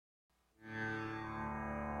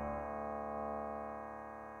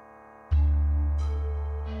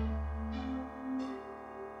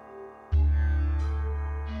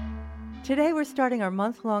Today we're starting our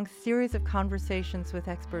month-long series of conversations with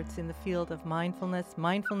experts in the field of mindfulness,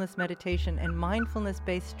 mindfulness meditation, and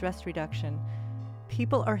mindfulness-based stress reduction.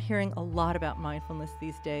 People are hearing a lot about mindfulness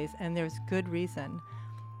these days, and there's good reason.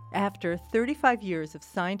 After 35 years of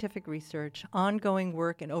scientific research, ongoing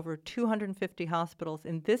work in over 250 hospitals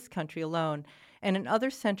in this country alone, and in other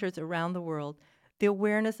centers around the world, the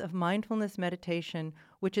awareness of mindfulness meditation,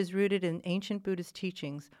 which is rooted in ancient Buddhist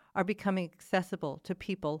teachings, are becoming accessible to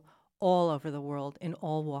people all over the world in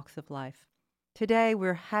all walks of life. Today,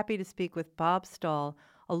 we're happy to speak with Bob Stahl,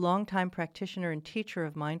 a longtime practitioner and teacher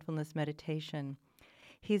of mindfulness meditation.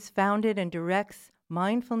 He's founded and directs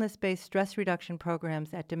mindfulness-based stress reduction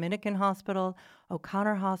programs at Dominican Hospital,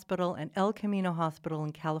 O'Connor Hospital, and El Camino Hospital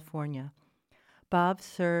in California. Bob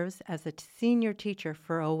serves as a senior teacher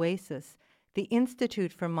for OASIS, the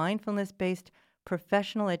Institute for Mindfulness-Based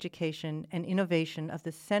Professional Education and Innovation of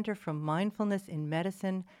the Center for Mindfulness in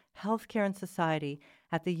Medicine, Healthcare, and Society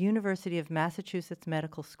at the University of Massachusetts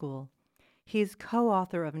Medical School. He is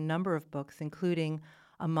co-author of a number of books, including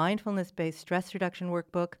a mindfulness-based stress reduction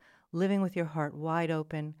workbook, Living with Your Heart Wide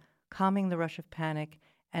Open, Calming the Rush of Panic,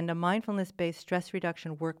 and a mindfulness-based stress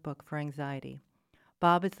reduction workbook for anxiety.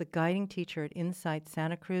 Bob is the guiding teacher at Insight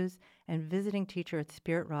Santa Cruz and visiting teacher at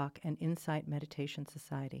Spirit Rock and Insight Meditation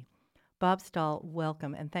Society. Bob Stahl,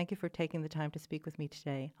 welcome, and thank you for taking the time to speak with me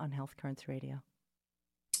today on Health Currents Radio.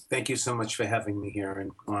 Thank you so much for having me here.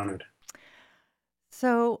 I'm honored.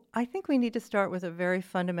 So I think we need to start with a very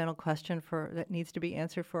fundamental question that needs to be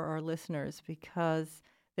answered for our listeners, because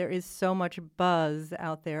there is so much buzz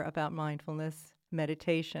out there about mindfulness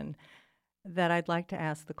meditation that I'd like to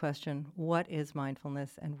ask the question, what is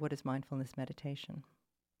mindfulness and what is mindfulness meditation?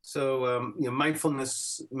 So,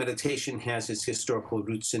 mindfulness meditation has its historical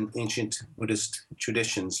roots in ancient Buddhist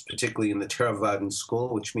traditions, particularly in the Theravadan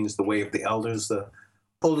school, which means the way of the elders, the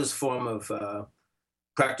oldest form of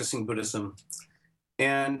practicing Buddhism.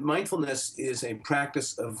 And mindfulness is a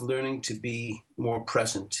practice of learning to be more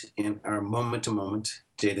present in our moment-to-moment,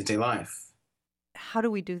 day-to-day life. How do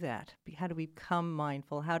we do that? How do we become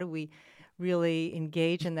mindful? How do we really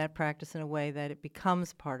engage in that practice in a way that it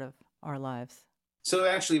becomes part of our lives? So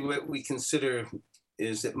actually what we consider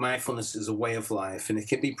is that mindfulness is a way of life, and it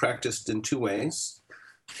can be practiced in two ways.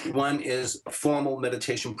 One is formal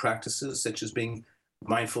meditation practices, such as being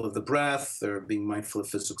mindful of the breath, or being mindful of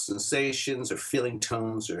physical sensations, or feeling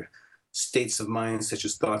tones, or states of mind, such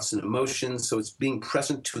as thoughts and emotions. So it's being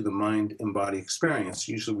present to the mind and body experience.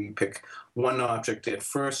 Usually we pick one object at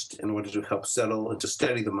first in order to help settle and to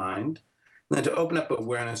steady the mind, and then to open up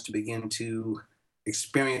awareness to begin to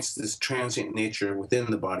experience this transient nature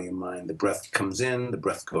within the body and mind. The breath comes in, the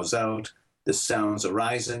breath goes out, the sounds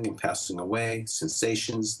arising and passing away,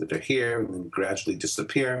 sensations that are here and then gradually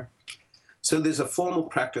disappear. So there's a formal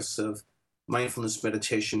practice of mindfulness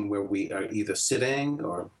meditation where we are either sitting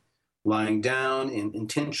or lying down and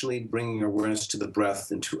intentionally bringing awareness to the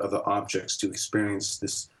breath and to other objects to experience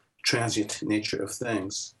this transient nature of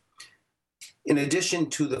things. In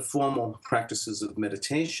addition to the formal practices of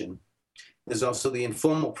meditation, there's also the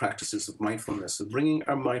informal practices of mindfulness, of bringing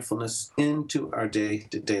our mindfulness into our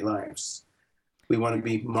day-to-day lives. We want to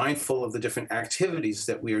be mindful of the different activities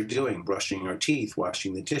that we are doing, brushing our teeth,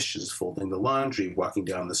 washing the dishes, folding the laundry, walking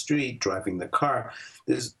down the street, driving the car.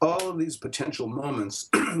 There's all of these potential moments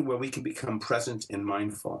where we can become present and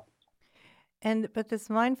mindful. But this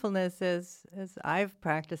mindfulness, as I've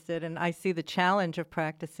practiced it, and I see the challenge of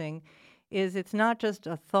practicing, is it's not just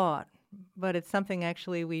a thought, but it's something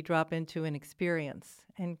actually we drop into an experience.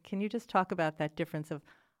 And can you just talk about that difference of,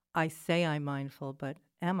 I say I'm mindful, but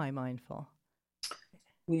am I mindful?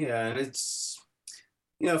 Yeah, and it's,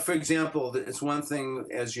 for example, it's one thing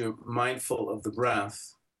as you're mindful of the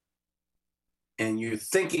breath and you're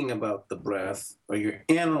thinking about the breath, or you're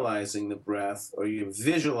analyzing the breath, or you're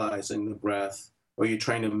visualizing the breath, or you're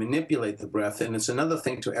trying to manipulate the breath. And it's another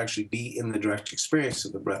thing to actually be in the direct experience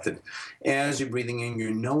of the breath. And as you're breathing in,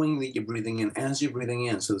 you're knowing that you're breathing in as you're breathing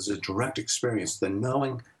in. So there's a direct experience, the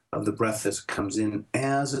knowing of the breath as it comes in,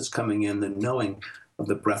 as it's coming in, the knowing of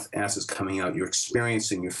the breath as it's coming out. You're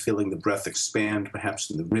experiencing, you're feeling the breath expand, perhaps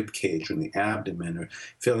in the rib cage or in the abdomen, or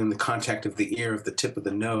feeling the contact of the ear, of the tip of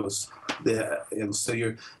the nose. And so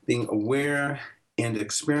you're being aware and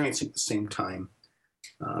experiencing at the same time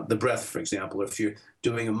the breath, for example. If you're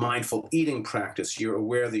doing a mindful eating practice, you're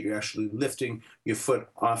aware that you're actually lifting your foot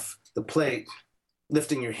off the plate,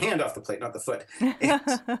 lifting your hand off the plate, not the foot.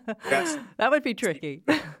 That would be tricky.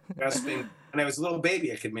 Grasping. When I was a little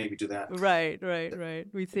baby, I could maybe do that. Right.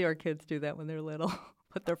 We see our kids do that when they're little,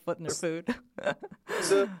 put their foot in their food.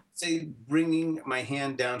 So, say, bringing my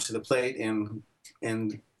hand down to the plate and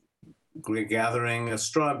gathering a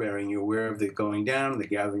strawberry, and you're aware of the going down, the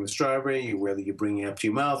gathering the strawberry, you're aware that you're bringing it up to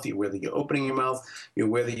your mouth, you're aware that you're opening your mouth, you're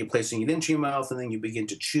aware that you're placing it into your mouth, and then you begin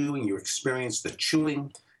to chew, and you experience the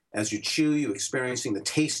chewing. As you chew, you're experiencing the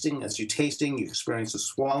tasting. As you're tasting, you experience the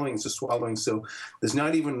swallowing. It's the swallowing. So there's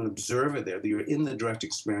not even an observer there. You're in the direct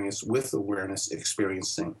experience with awareness,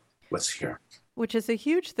 experiencing what's here. Which is a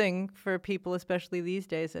huge thing for people, especially these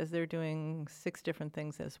days, as they're doing 6 different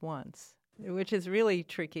things at once, which is really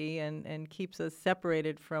tricky and keeps us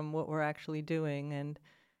separated from what we're actually doing and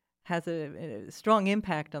has a strong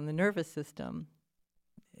impact on the nervous system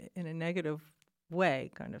in a negative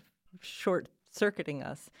way, kind of short-circuiting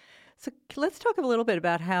us. So let's talk a little bit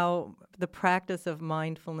about how the practice of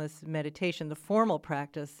mindfulness meditation, the formal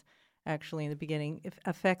practice actually in the beginning,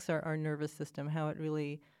 affects our nervous system, how it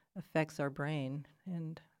really affects our brain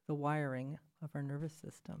and the wiring of our nervous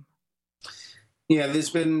system. Yeah, there's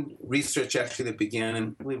been research actually that began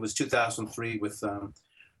in, I believe it was 2003 with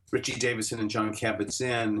Richie Davidson and Jon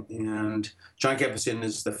Kabat-Zinn. And Jon Kabat-Zinn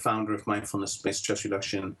is the founder of mindfulness-based stress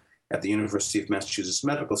reduction at the University of Massachusetts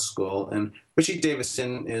Medical School. And Richie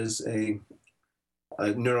Davidson is a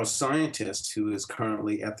neuroscientist who is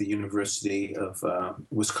currently at the University of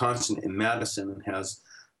Wisconsin in Madison and has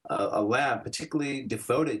a lab particularly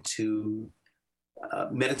devoted to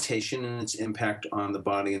meditation and its impact on the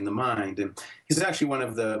body and the mind. And he's actually one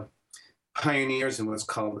of the pioneers in what's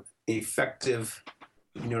called affective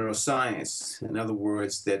neuroscience. In other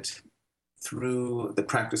words, that through the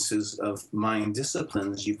practices of mind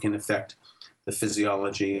disciplines, you can affect the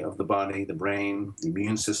physiology of the body, the brain, the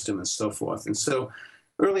immune system, and so forth. And so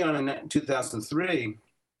early on in 2003,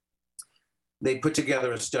 they put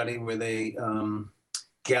together a study where they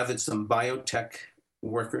gathered some biotech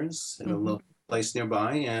workers in a local place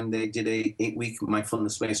nearby, and they did a 8-week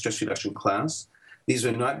mindfulness-based stress reduction class. These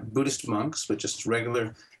are not Buddhist monks, but just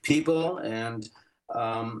regular people, and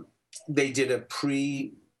they did a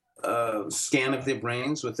scan of their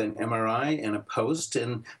brains with an MRI and a post,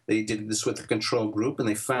 and they did this with a control group, and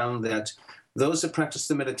they found that those that practiced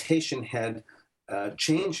the meditation had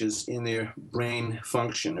changes in their brain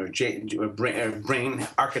function or brain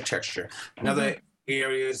architecture. Another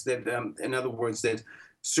areas that, in other words, that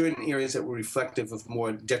certain areas that were reflective of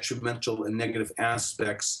more detrimental and negative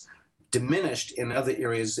aspects diminished, in other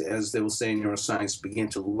areas, as they will say in neuroscience, began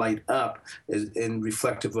to light up and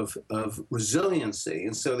reflective of resiliency.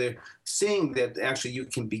 And so they're seeing that actually you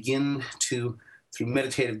can begin to, through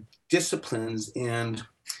meditative disciplines and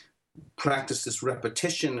practice this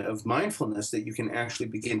repetition of mindfulness, that you can actually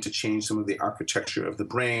begin to change some of the architecture of the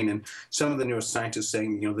brain. And some of the neuroscientists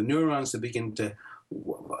saying, the neurons that begin to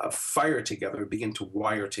fire together, begin to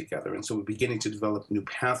wire together. And so we're beginning to develop new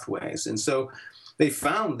pathways. And so they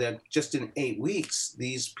found that just in 8 weeks,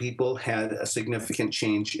 these people had a significant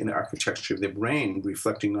change in the architecture of their brain,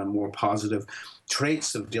 reflecting on more positive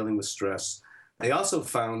traits of dealing with stress. They also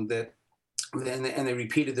found that, and they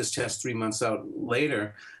repeated this test 3 months out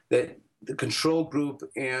later, that the control group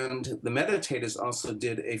and the meditators also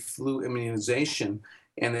did a flu immunization,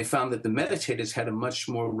 and they found that the meditators had a much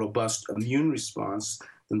more robust immune response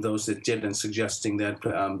than those that didn't, suggesting that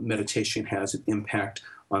meditation has an impact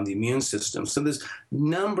on the immune system. So there's a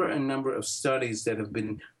number of studies that have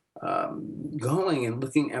been going and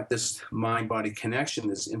looking at this mind-body connection.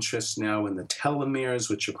 There's interest now in the telomeres,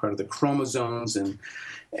 which are part of the chromosomes, and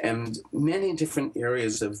many different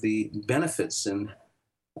areas of the benefits and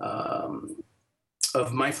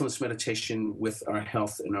of mindfulness meditation with our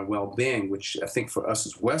health and our well-being, which I think for us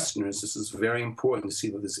as Westerners, this is very important to see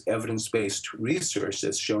that this evidence-based research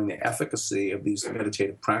that's showing the efficacy of these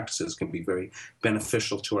meditative practices can be very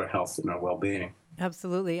beneficial to our health and our well-being.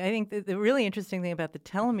 Absolutely. I think the really interesting thing about the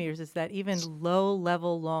telomeres is that even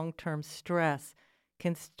low-level long-term stress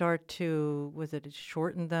can start to,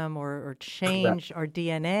 shorten them or change our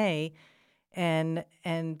DNA. And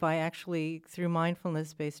by actually, through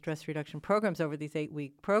mindfulness-based stress reduction programs over these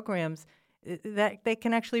 8-week programs, that they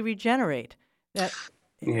can actually regenerate.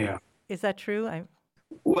 Is that true?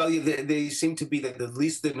 Well, they seem to be that at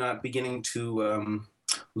least they're not beginning to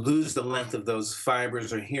lose the length of those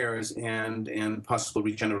fibers or hairs and possible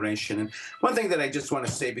regeneration. And one thing that I just want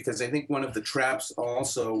to say, because I think one of the traps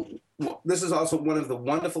also, this is also one of the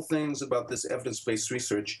wonderful things about this evidence-based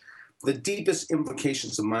research. The deepest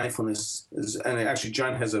implications of mindfulness is, and actually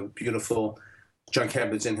Jon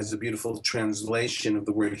Kabat-Zinn has a beautiful translation of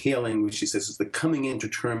the word healing, which he says is the coming into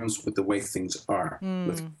terms with the way things are,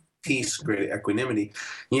 with peace, greater equanimity.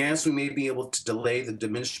 Yes, we may be able to delay the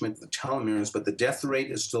diminishment of the telomeres, but the death rate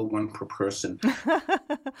is still 1 per person.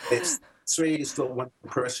 Its rate is still 1 per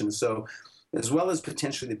person. So as well as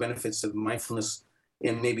potentially the benefits of mindfulness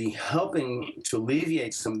in maybe helping to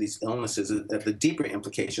alleviate some of these illnesses at the deeper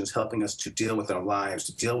implications, helping us to deal with our lives,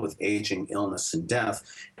 to deal with aging, illness, and death,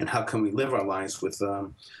 and how can we live our lives with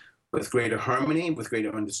greater harmony, with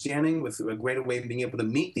greater understanding, with a greater way of being able to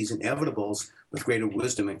meet these inevitables with greater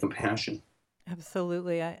wisdom and compassion.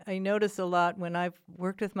 Absolutely. I notice a lot when I've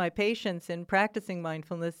worked with my patients in practicing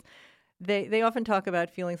mindfulness, they often talk about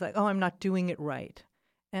feelings like, oh, I'm not doing it right.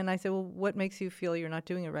 And I say, well, what makes you feel you're not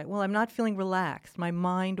doing it right? Well, I'm not feeling relaxed. My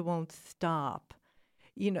mind won't stop.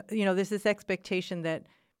 There's this expectation that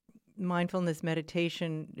mindfulness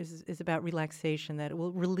meditation is about relaxation, that it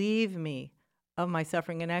will relieve me of my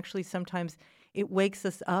suffering. And actually, sometimes it wakes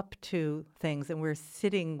us up to things and we're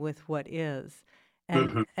sitting with what is.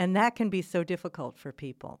 And that can be so difficult for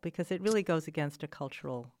people because it really goes against a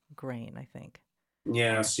cultural grain, I think.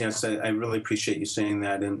 Yes, I really appreciate you saying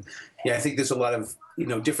that. And yeah, I think there's a lot of,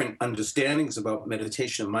 different understandings about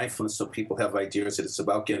meditation and mindfulness. So people have ideas that it's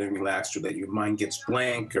about getting relaxed or that your mind gets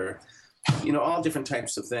blank or, all different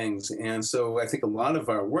types of things. And so I think a lot of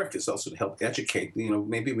our work is also to help educate.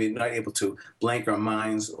 Maybe we're not able to blank our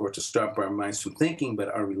minds or to stop our minds from thinking, but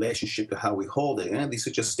our relationship to how we hold it. And these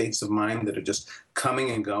are just states of mind that are just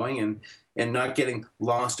coming and going and not getting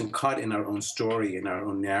lost and caught in our own story, in our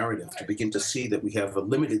own narrative, to begin to see that we have a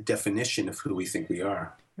limited definition of who we think we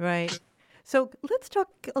are. Right. So let's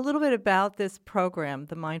talk a little bit about this program,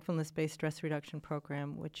 the Mindfulness-Based Stress Reduction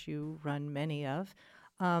Program, which you run many of.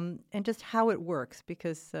 And just how it works,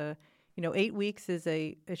 because 8 weeks is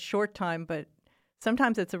a short time, but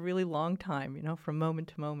sometimes it's a really long time, from moment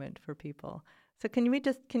to moment for people. So can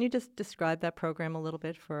you just describe that program a little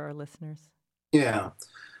bit for our listeners? Yeah.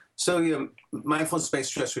 So Mindfulness-Based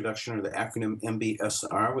Stress Reduction, or the acronym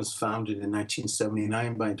MBSR, was founded in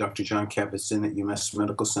 1979 by Dr. Jon Kabat-Zinn at UMass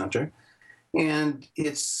Medical Center, and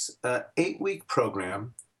it's an 8-week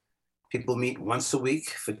program. People meet once a week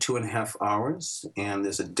for 2.5 hours, and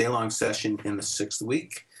there's a day-long session in the 6th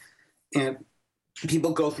week. And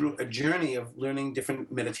people go through a journey of learning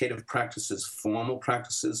different meditative practices, formal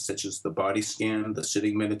practices such as the body scan, the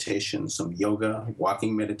sitting meditation, some yoga,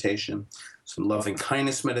 walking meditation, some loving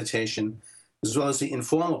kindness meditation, as well as the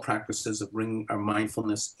informal practices of bringing our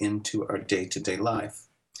mindfulness into our day-to-day life.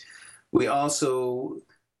 We also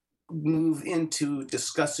move into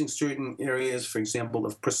discussing certain areas, for example,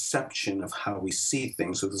 of perception, of how we see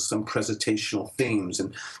things. So there's some presentational themes,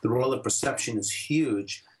 and the role of perception is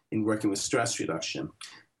huge in working with stress reduction.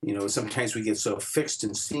 Sometimes we get so fixed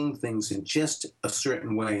in seeing things in just a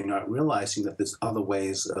certain way, not realizing that there's other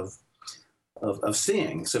ways of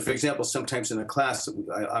seeing. So, for example, sometimes in a class,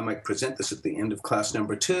 I might present this at the end of class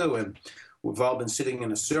number 2, and we've all been sitting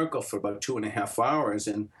in a circle for about 2.5 hours,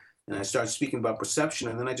 and I start speaking about perception,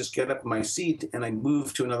 and then I just get up in my seat and I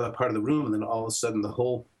move to another part of the room, and then all of a sudden the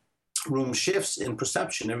whole room shifts in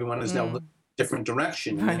perception. Everyone is now looking in a different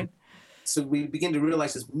direction. Right. So we begin to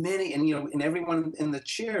realize there's many, and everyone in the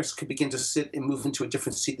chairs could begin to sit and move into a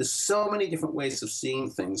different seat. There's so many different ways of seeing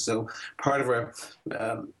things. So part of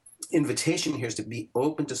our invitation here is to be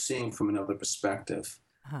open to seeing from another perspective.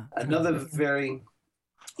 Another very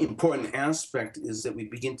important aspect is that we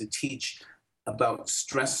begin to teach about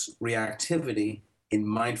stress reactivity in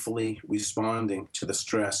mindfully responding to the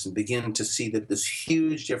stress, and begin to see that there's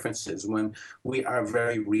huge differences when we are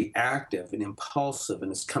very reactive and impulsive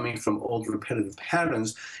and it's coming from old repetitive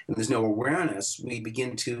patterns and there's no awareness. We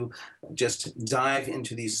begin to just dive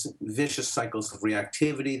into these vicious cycles of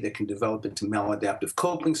reactivity that can develop into maladaptive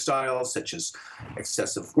coping styles such as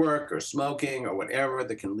excessive work or smoking or whatever,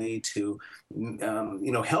 that can lead to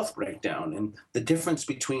health breakdown. And the difference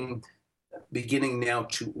between beginning now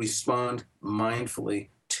to respond mindfully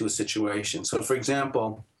to a situation. So, for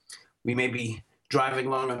example, we may be driving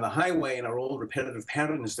along on the highway and our old repetitive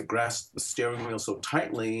pattern is to grasp the steering wheel so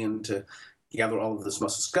tightly and to gather all of this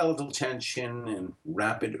musculoskeletal tension and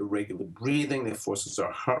rapid, irregular breathing that forces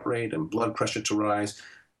our heart rate and blood pressure to rise.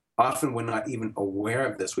 Often we're not even aware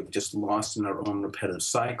of this. We've just lost in our own repetitive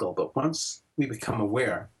cycle. But once we become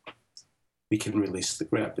aware, we can release the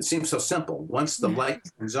grip. It seems so simple. Once the light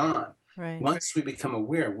turns on, right. Once we become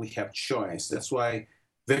aware, we have choice. That's why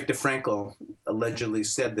Viktor Frankl allegedly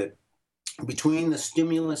said that between the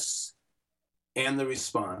stimulus and the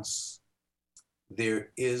response, there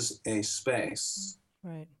is a space.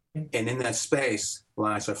 Right. And in that space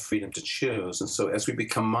lies our freedom to choose. And so as we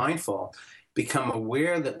become mindful, become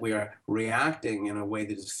aware that we are reacting in a way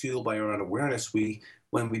that is fueled by our own awareness,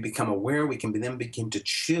 when we become aware, we can then begin to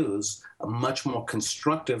choose a much more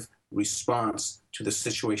constructive response to the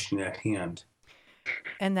situation at hand.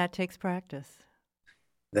 And that takes practice.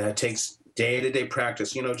 That takes day-to-day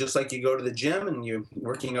practice, just like you go to the gym and you're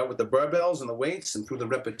working out with the barbells and the weights, and through the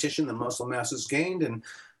repetition the muscle mass is gained. And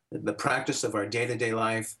the practice of our day-to-day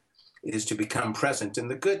life is to become present. And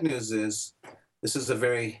the good news is this is a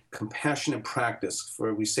very compassionate practice,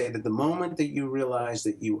 for we say that the moment that you realize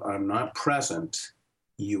that you are not present,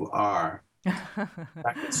 you are.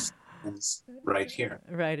 Practice is right here.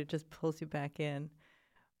 Right, it just pulls you back in.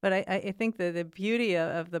 But I think that the beauty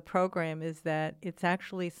of the program is that it's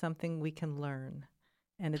actually something we can learn,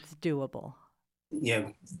 and it's doable. Yeah,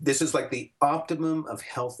 this is like the optimum of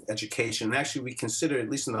health education. And actually, we consider, at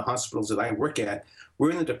least in the hospitals that I work at, we're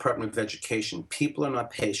in the Department of Education. People are not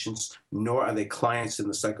patients, nor are they clients in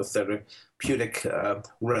the psychotherapeutic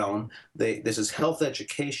realm. This is health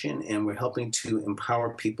education, and we're helping to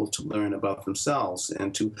empower people to learn about themselves,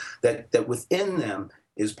 and to that within them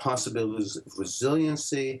is possibilities of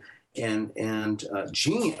resiliency and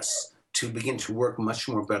genius to begin to work much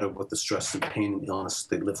more better with the stress and pain and illness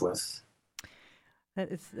they live with.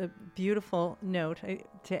 That is a beautiful note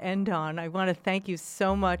to end on. I want to thank you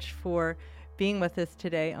so much for being with us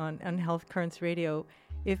today on Health Currents Radio.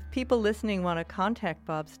 If people listening want to contact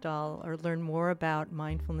Bob Stahl or learn more about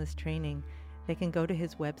mindfulness training, they can go to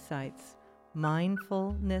his websites. Let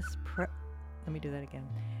me do that again.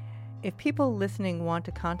 If people listening want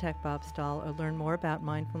to contact Bob Stahl or learn more about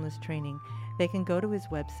mindfulness training, they can go to his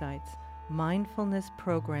websites,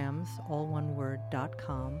 mindfulnessprograms, all one word,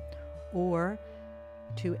 .com, or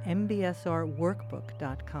to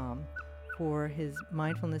mbsrworkbook.com for his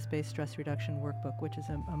mindfulness-based stress reduction workbook, which is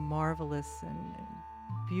a marvelous and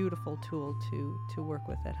beautiful tool to work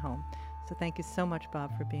with at home. So thank you so much,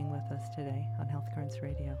 Bob, for being with us today on Health Currents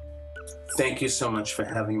Radio. Thank you so much for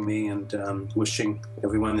having me, and wishing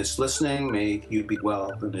everyone that's listening, may you be well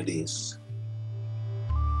and at ease.